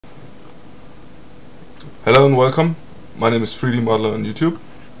Hello and welcome. My name is 3D Modeler on YouTube,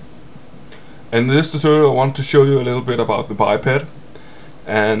 and in this tutorial I want to show you a little bit about the biped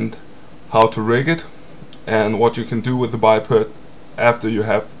and how to rig it and what you can do with the biped after you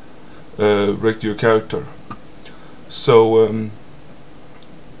have rigged your character. So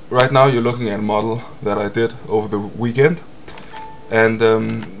right now you're looking at a model that I did over the weekend, and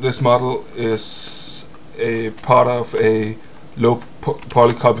this model is a part of a low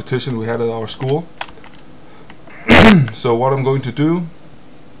poly competition we had at our school. So what I'm going to do,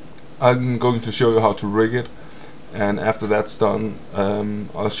 I'm going to show you how to rig it, and after that's done,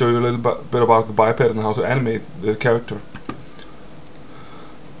 I'll show you a little bit about the biped and how to animate the character.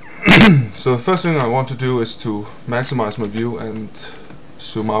 So the first thing I want to do is to maximize my view and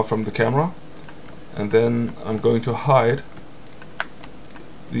zoom out from the camera, and then I'm going to hide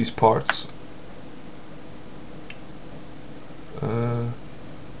these parts. Hide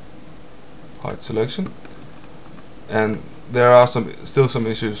selection. And there are still some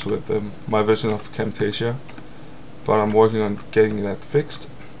issues with my version of Camtasia, but I'm working on getting that fixed.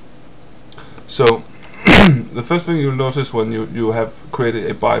 So the first thing you'll notice when you have created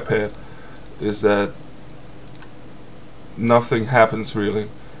a biped is that nothing happens really,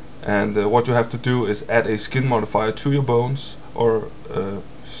 and what you have to do is add a skin modifier to your bones, or a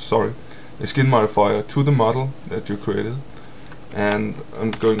skin modifier to the model that you created. And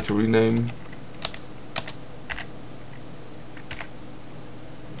I'm going to rename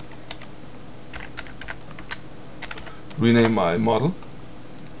my model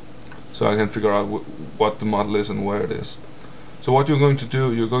so I can figure out what the model is and where it is. So what you're going to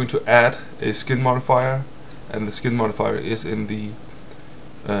do, you're going to add a skin modifier, and the skin modifier is in the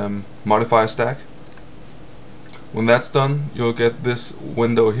modifier stack. When that's done, you'll get this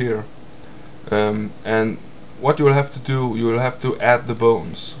window here, and what you will have to do, you will have to add the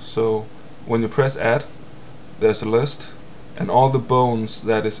bones. So when you press add, there's a list, and all the bones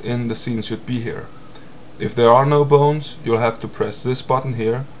that is in the scene should be here. If there are no bones, you'll have to press this button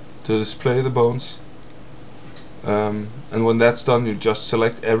here to display the bones, and when that's done, you just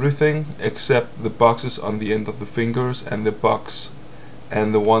select everything except the boxes on the end of the fingers and the box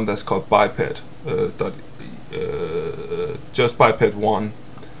and the one that's called biped, just biped 1.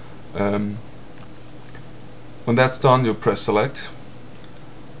 When that's done, you press select.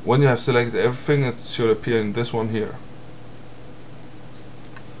 When you have selected everything, it should appear in this one here.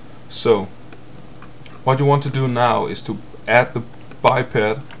 So what you want to do now is to add the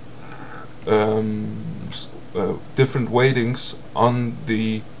biped different weightings on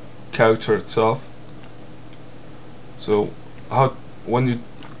the character itself. So when you're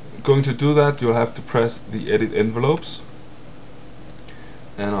going to do that, you'll have to press the edit envelopes,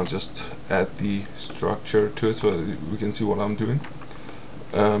 and I'll just add the structure to it so that we can see what I'm doing.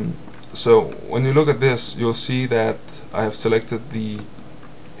 So when you look at this, you'll see that I have selected the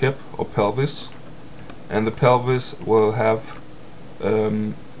hip or pelvis, and the pelvis will have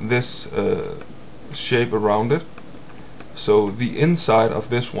this shape around it. So the inside of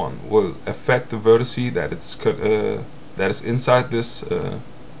this one will affect the vertice that is inside this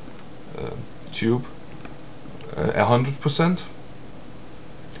tube 100%,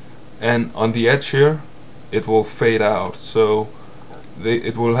 and on the edge here it will fade out. So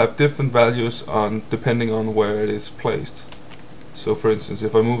it will have different values depending on where it is placed. So for instance,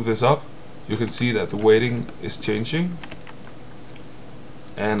 if I move this up, you can see that the weighting is changing,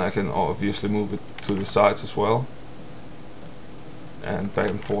 and I can obviously move it to the sides as well, and back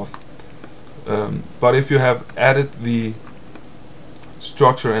and forth. But if you have added the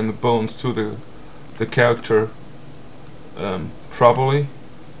structure and the bones to the character properly,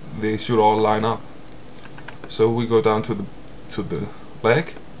 they should all line up. So we go down to the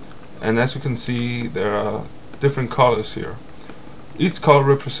leg, and as you can see, there are different colors here. Each color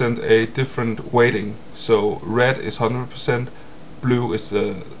represents a different weighting. So red is 100%, blue is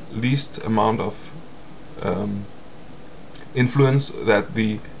the least amount of influence that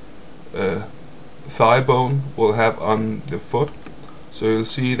the thigh bone will have on the foot. So you'll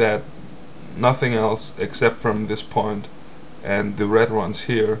see that nothing else except from this point and the red ones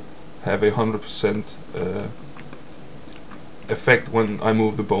here have a 100% effect when I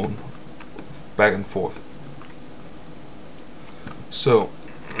move the bone back and forth. So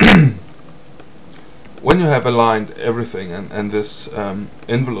when you have aligned everything and this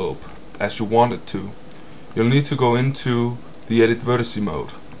envelope as you want it to, you'll need to go into the edit vertice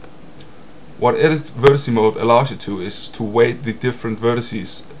mode. What edit vertice mode allows you to is to weight the different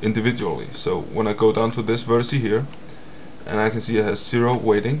vertices individually. So when I go down to this vertice here, and I can see it has 0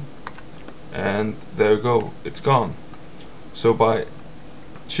 weighting, and there you go, it's gone. So by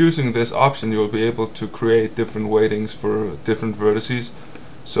choosing this option, you'll be able to create different weightings for different vertices,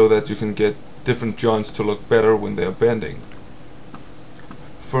 so that you can get different joints to look better when they are bending.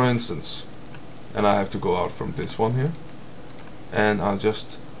 For instance, and I have to go out from this one here, and I'll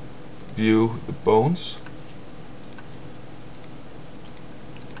just view the bones.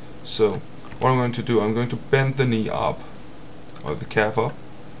 So what I'm going to do, I'm going to bend the knee up, or the calf up,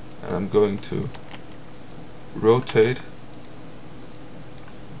 and I'm going to rotate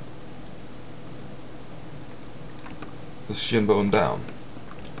the shin bone down,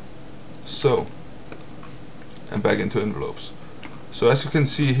 so, and back into envelopes. So as you can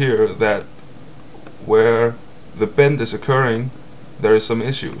see here, that where the bend is occurring, there is some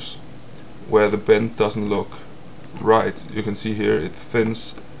issues. Where the bend doesn't look right, you can see here it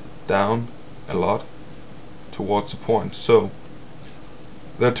thins down a lot towards the point. So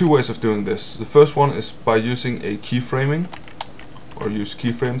there are two ways of doing this. The first one is by using a keyframing, or use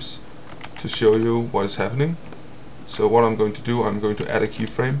keyframes to show you what is happening. So what I'm going to do, I'm going to add a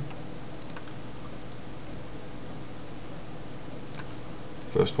keyframe.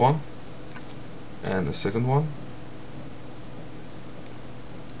 First one, and the second one,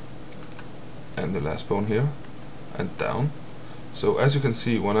 and the last bone here, and down. So as you can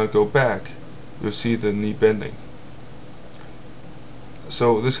see, when I go back, you'll see the knee bending.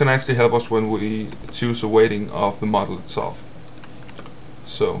 So this can actually help us when we choose a weighting of the model itself.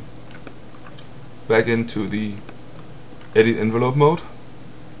 So back into the edit envelope mode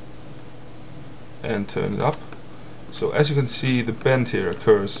and turn it up. So as you can see, the bend here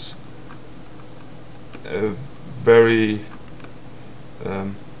occurs there's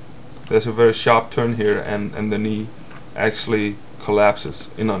a very sharp turn here, and the knee actually collapses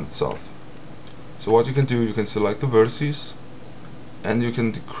in on itself. So what you can do, you can select the vertices, and you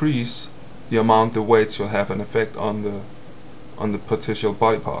can decrease the amount the weights will have an effect on the potential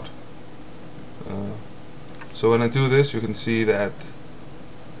body part. So when I do this, you can see that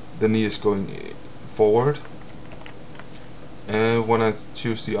the knee is going forward. And when I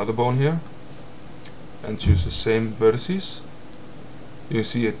choose the other bone here and choose the same vertices, you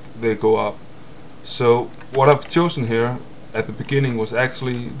see they go up. So what I've chosen here at the beginning was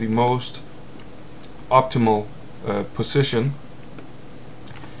actually the most optimal position,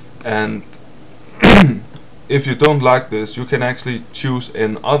 and if you don't like this, you can actually choose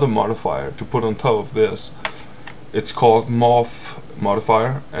another modifier to put on top of this. It's called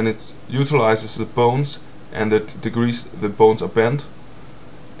modifier, and it utilizes the bones and the degrees the bones are bent,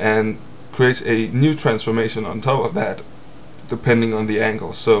 and creates a new transformation on top of that depending on the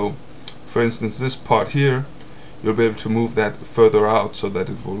angle. So for instance, this part here, you'll be able to move that further out so that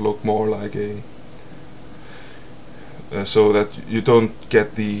it will look more like a so that you don't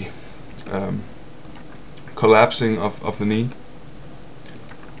get the collapsing of the knee.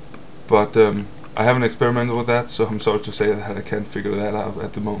 But I haven't experimented with that, so I'm sorry to say that I can't figure that out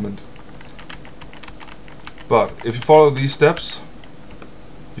at the moment. But if you follow these steps,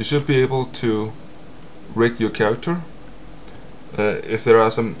 you should be able to rig your character. If there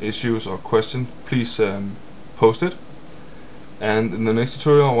are some issues or questions, please post it. And in the next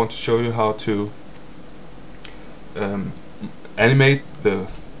tutorial, I want to show you how to animate the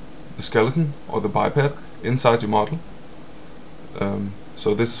skeleton or the biped inside your model.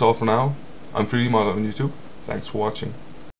 So this is all for now. I'm 3D Model on YouTube. Thanks for watching.